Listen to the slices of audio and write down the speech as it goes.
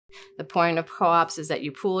The point of co-ops is that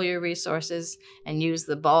you pool your resources and use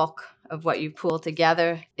the bulk of what you pool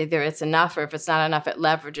together. Either it's enough, or if it's not enough, it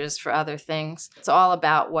leverages for other things. It's all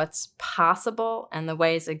about what's possible and the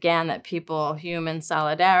ways, again, that people, human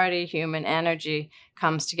solidarity, human energy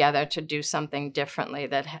comes together to do something differently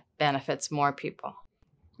that benefits more people.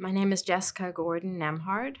 My name is Jessica Gordon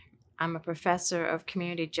Nembhard. I'm a professor of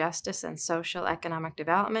community justice and social economic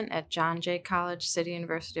development at John Jay College, City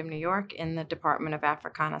University of New York, in the Department of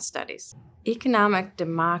Africana Studies. Economic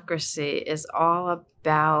democracy is all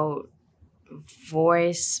about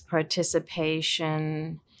voice,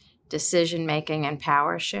 participation, decision-making, and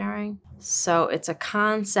power sharing. So it's a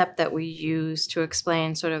concept that we use to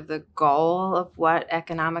explain sort of the goal of what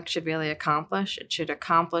economics should really accomplish. It should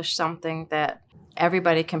accomplish something that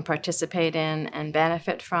everybody can participate in and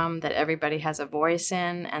benefit from, that everybody has a voice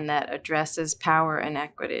in, and that addresses power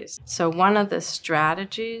inequities. So one of the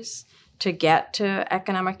strategies to get to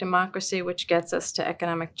economic democracy, which gets us to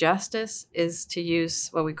economic justice, is to use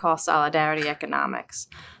what we call solidarity economics.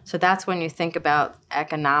 So that's when you think about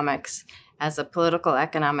economics as a political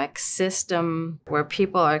economic system where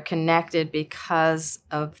people are connected because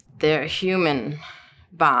of their human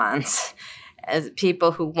bonds, as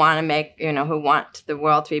people who want to make, who want the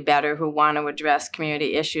world to be better, who want to address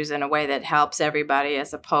community issues in a way that helps everybody,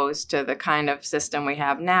 as opposed to the kind of system we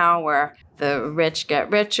have now where the rich get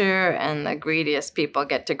richer and the greediest people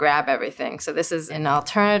get to grab everything. So this is an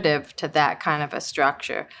alternative to that kind of a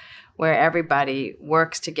structure where everybody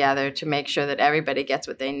works together to make sure that everybody gets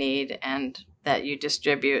what they need, and that you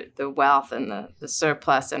distribute the wealth and the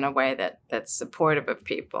surplus in a way that's supportive of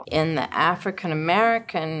people. In the African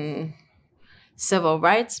American civil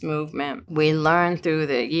rights movement, we learned through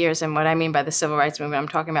the years, and what I mean by the civil rights movement, I'm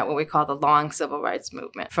talking about what we call the long civil rights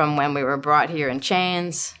movement, from when we were brought here in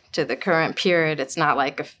chains to the current period. It's not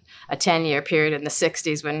like a 10-year period in the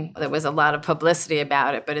 60s when there was a lot of publicity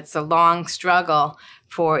about it, but it's a long struggle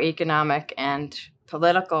for economic and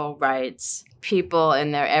political rights. People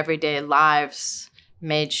in their everyday lives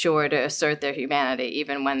made sure to assert their humanity,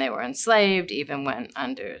 even when they were enslaved, even when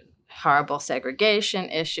under horrible segregation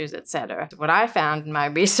issues, etc. What I found in my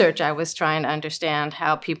research, I was trying to understand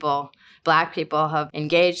how Black people have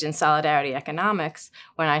engaged in solidarity economics.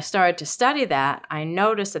 When I started to study that, I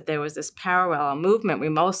noticed that there was this parallel movement. We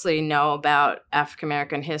mostly know about African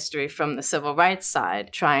American history from the civil rights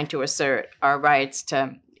side, trying to assert our rights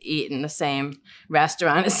to eat in the same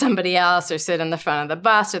restaurant as somebody else, or sit in the front of the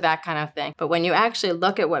bus, or that kind of thing. But when you actually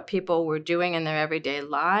look at what people were doing in their everyday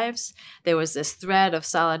lives, there was this thread of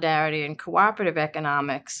solidarity and cooperative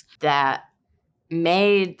economics that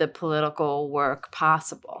made the political work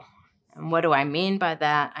possible. And what do I mean by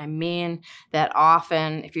that? I mean that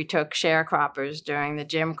often, if you took sharecroppers during the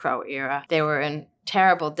Jim Crow era, they were in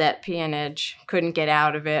terrible debt peonage, couldn't get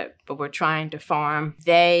out of it, but were trying to farm.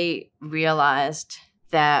 They realized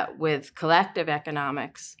that with collective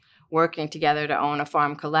economics, working together to own a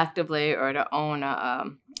farm collectively, or to own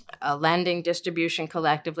a lending distribution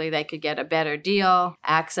collectively, they could get a better deal,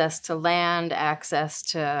 access to land, access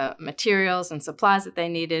to materials and supplies that they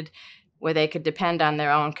needed, where they could depend on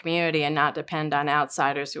their own community and not depend on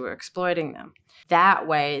outsiders who were exploiting them. That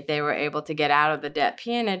way, they were able to get out of the debt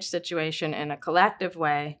peonage situation in a collective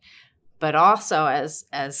way, but also as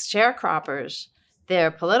sharecroppers,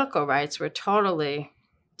 their political rights were totally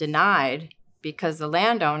denied, because the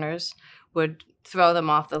landowners would throw them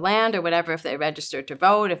off the land or whatever if they registered to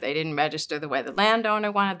vote, if they didn't register the way the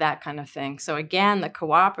landowner wanted, that kind of thing. So again, the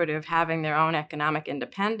cooperative, having their own economic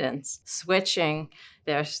independence, switching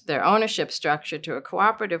their ownership structure to a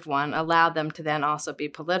cooperative one, allowed them to then also be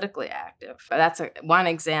politically active. But that's one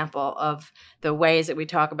example of the ways that we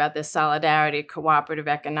talk about this solidarity. Cooperative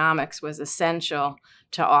economics was essential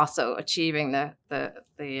to also achieving the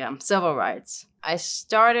civil rights. I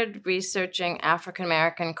started researching African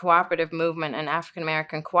American cooperative movement and African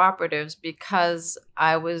American cooperatives because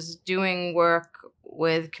I was doing work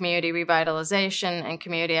with community revitalization and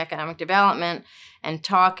community economic development, and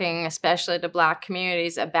talking especially to Black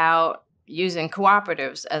communities about using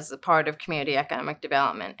cooperatives as a part of community economic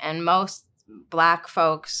development. And most Black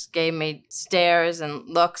folks gave me stares and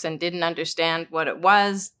looks and didn't understand what it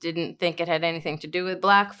was, didn't think it had anything to do with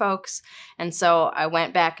Black folks. And so I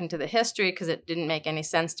went back into the history, because it didn't make any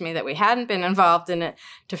sense to me that we hadn't been involved in it,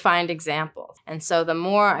 to find examples. And so the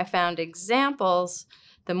more I found examples,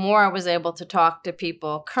 the more I was able to talk to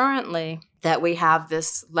people currently that we have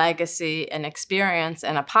this legacy and experience,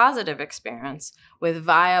 and a positive experience, with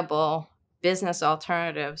viable business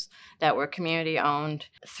alternatives that were community owned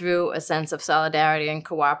through a sense of solidarity and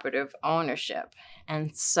cooperative ownership.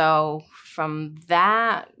 And so from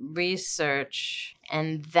that research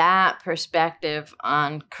and that perspective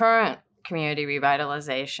on current community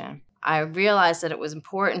revitalization, I realized that it was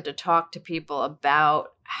important to talk to people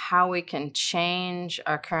about how we can change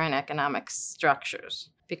our current economic structures.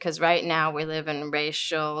 Because right now we live in a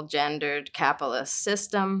racial, gendered, capitalist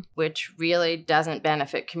system, which really doesn't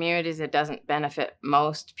benefit communities. It doesn't benefit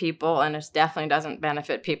most people, and it definitely doesn't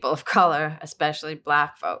benefit people of color, especially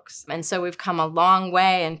Black folks. And so we've come a long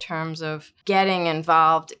way in terms of getting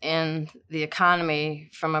involved in the economy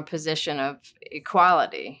from a position of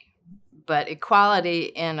equality. But equality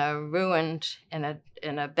in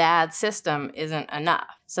a bad system isn't enough.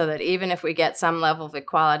 So that even if we get some level of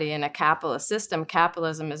equality in a capitalist system,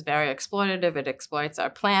 capitalism is very exploitative. It exploits our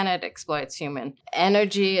planet, exploits human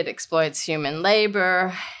energy, it exploits human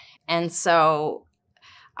labor. And so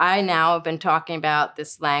I now have been talking about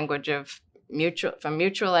this language of from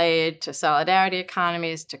mutual aid to solidarity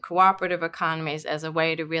economies to cooperative economies as a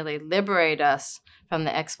way to really liberate us from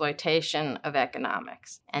the exploitation of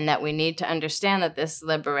economics, and that we need to understand that this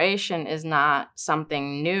liberation is not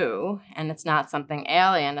something new and it's not something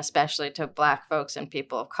alien, especially to Black folks and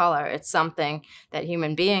people of color. It's something that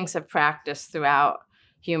human beings have practiced throughout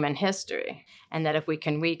human history, and that if we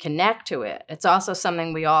can reconnect to it, it's also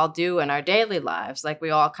something we all do in our daily lives. Like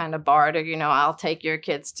we all kind of barter, I'll take your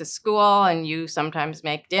kids to school and you sometimes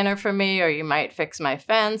make dinner for me, or you might fix my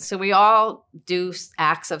fence. So we all do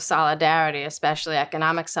acts of solidarity, especially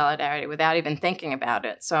economic solidarity, without even thinking about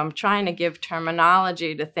it. So I'm trying to give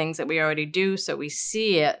terminology to things that we already do so we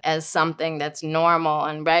see it as something that's normal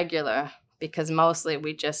and regular, because mostly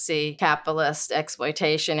we just see capitalist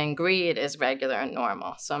exploitation and greed as regular and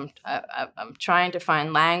normal. So I'm trying to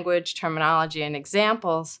find language, terminology, and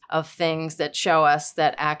examples of things that show us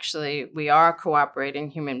that actually we are cooperating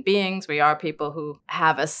human beings. We are people who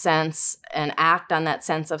have a sense and act on that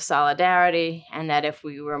sense of solidarity, and that if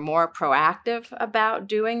we were more proactive about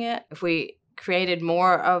doing it, if we created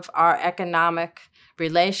more of our economic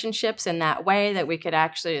relationships in that way, that we could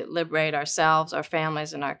actually liberate ourselves, our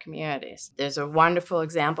families, and our communities. There's a wonderful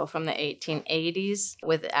example from the 1880s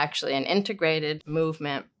with actually an integrated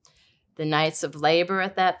movement. The Knights of Labor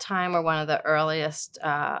at that time were one of the earliest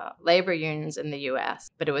labor unions in the U.S.,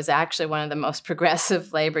 but it was actually one of the most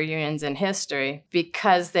progressive labor unions in history,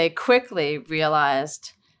 because they quickly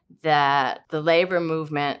realized that the labor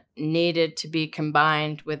movement needed to be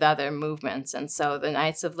combined with other movements. And so the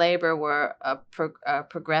Knights of Labor were a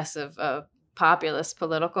progressive populist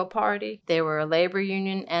political party. They were a labor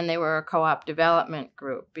union, and they were a co-op development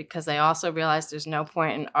group, because they also realized there's no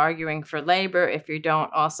point in arguing for labor if you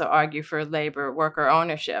don't also argue for labor worker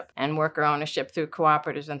ownership, and worker ownership through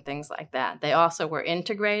cooperatives and things like that. They also were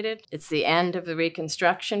integrated. It's the end of the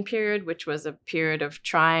Reconstruction period, which was a period of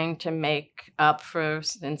trying to make up for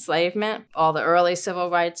enslavement. All the early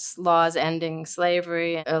civil rights laws ending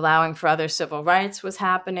slavery, allowing for other civil rights was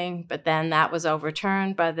happening, but then that was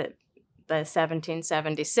overturned by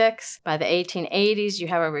 1776. By the 1880s, you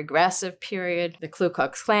have a regressive period. The Ku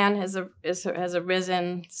Klux Klan has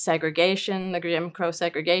arisen. Segregation, the Jim Crow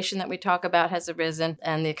segregation that we talk about, has arisen,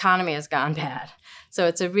 and the economy has gone bad. So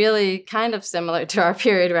it's a really kind of similar to our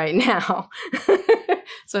period right now.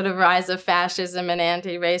 Sort of rise of fascism and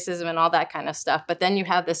anti-racism and all that kind of stuff. But then you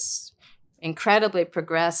have this incredibly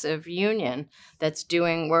progressive union that's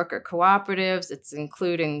doing worker cooperatives. It's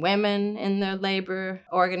including women in their labor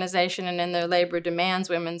organization and in their labor demands,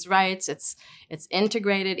 women's rights. It's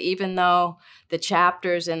integrated, even though the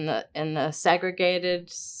chapters in the segregated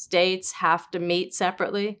states have to meet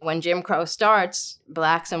separately. When Jim Crow starts,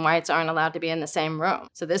 Blacks and whites aren't allowed to be in the same room.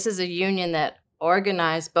 So this is a union that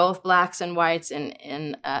organized both Blacks and whites in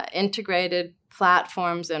integrated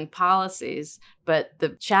platforms and policies, but the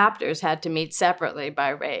chapters had to meet separately by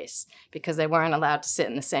race because they weren't allowed to sit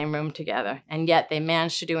in the same room together. And yet they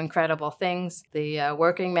managed to do incredible things. The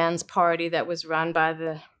Working Men's Party that was run by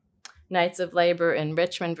the Knights of Labor in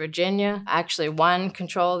Richmond, Virginia, actually won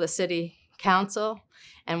control of the city council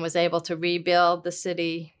and was able to rebuild the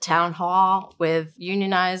city town hall with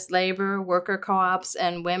unionized labor, worker co-ops,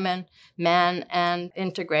 and women, men, and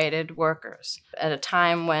integrated workers at a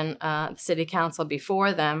time when the city council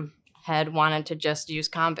before them had wanted to just use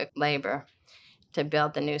convict labor to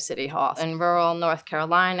build the new city hall. In rural North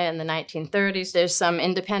Carolina in the 1930s, there's some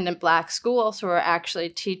independent Black schools who are actually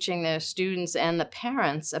teaching their students and the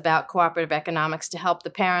parents about cooperative economics to help the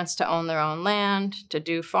parents to own their own land, to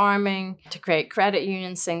do farming, to create credit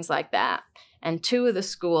unions, things like that. And two of the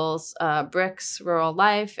schools, Bricks Rural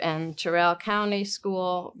Life and Terrell County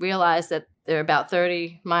School, realized that they're about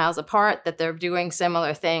 30 miles apart, that they're doing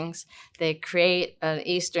similar things. They create an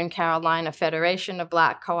Eastern Carolina Federation of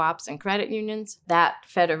Black co-ops and credit unions. That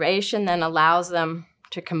federation then allows them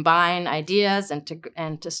to combine ideas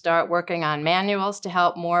and to start working on manuals to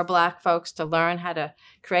help more Black folks to learn how to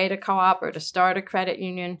create a co-op or to start a credit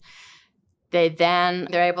union.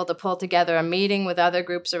 They're able to pull together a meeting with other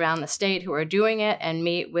groups around the state who are doing it and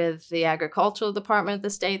meet with the agricultural department of the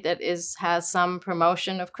state that has some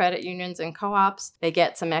promotion of credit unions and co-ops. They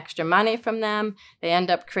get some extra money from them. They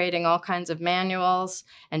end up creating all kinds of manuals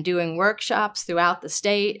and doing workshops throughout the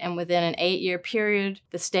state. And within an 8-year period,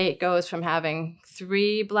 the state goes from having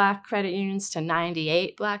 3 Black credit unions to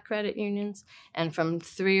 98 Black credit unions, and from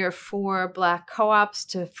 3 or 4 Black co-ops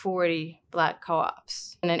to 40 Black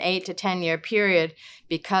co-ops in an 8 to 10 year period,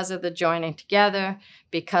 because of the joining together,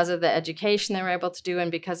 because of the education they were able to do,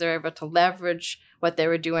 and because they were able to leverage what they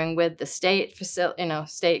were doing with the state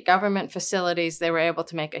state government facilities. They were able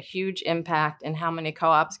to make a huge impact in how many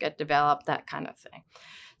co-ops get developed, that kind of thing.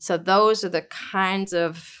 So those are the kinds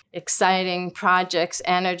of exciting projects,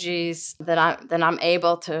 energies that I'm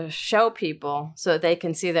able to show people so that they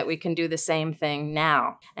can see that we can do the same thing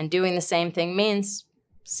now. And doing the same thing means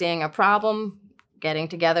seeing a problem, getting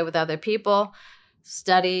together with other people,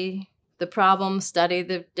 study the problem, study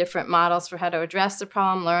the different models for how to address the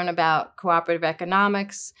problem, learn about cooperative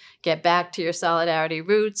economics, get back to your solidarity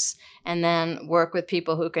roots, and then work with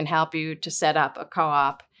people who can help you to set up a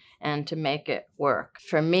co-op and to make it work.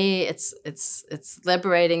 For me, it's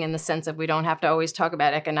liberating in the sense of we don't have to always talk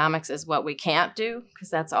about economics as what we can't do,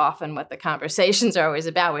 because that's often what the conversations are always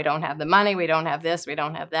about. We don't have the money, we don't have this, we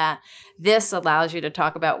don't have that. This allows you to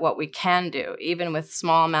talk about what we can do, even with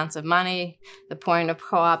small amounts of money. The point of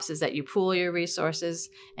co-ops is that you pool your resources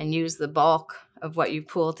and use the bulk of what you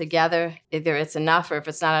pool together. Either it's enough, or if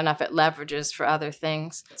it's not enough, it leverages for other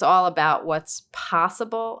things. It's all about what's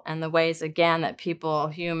possible and the ways, again, that people,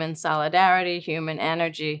 human solidarity, human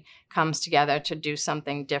energy comes together to do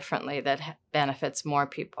something differently that benefits more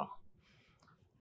people.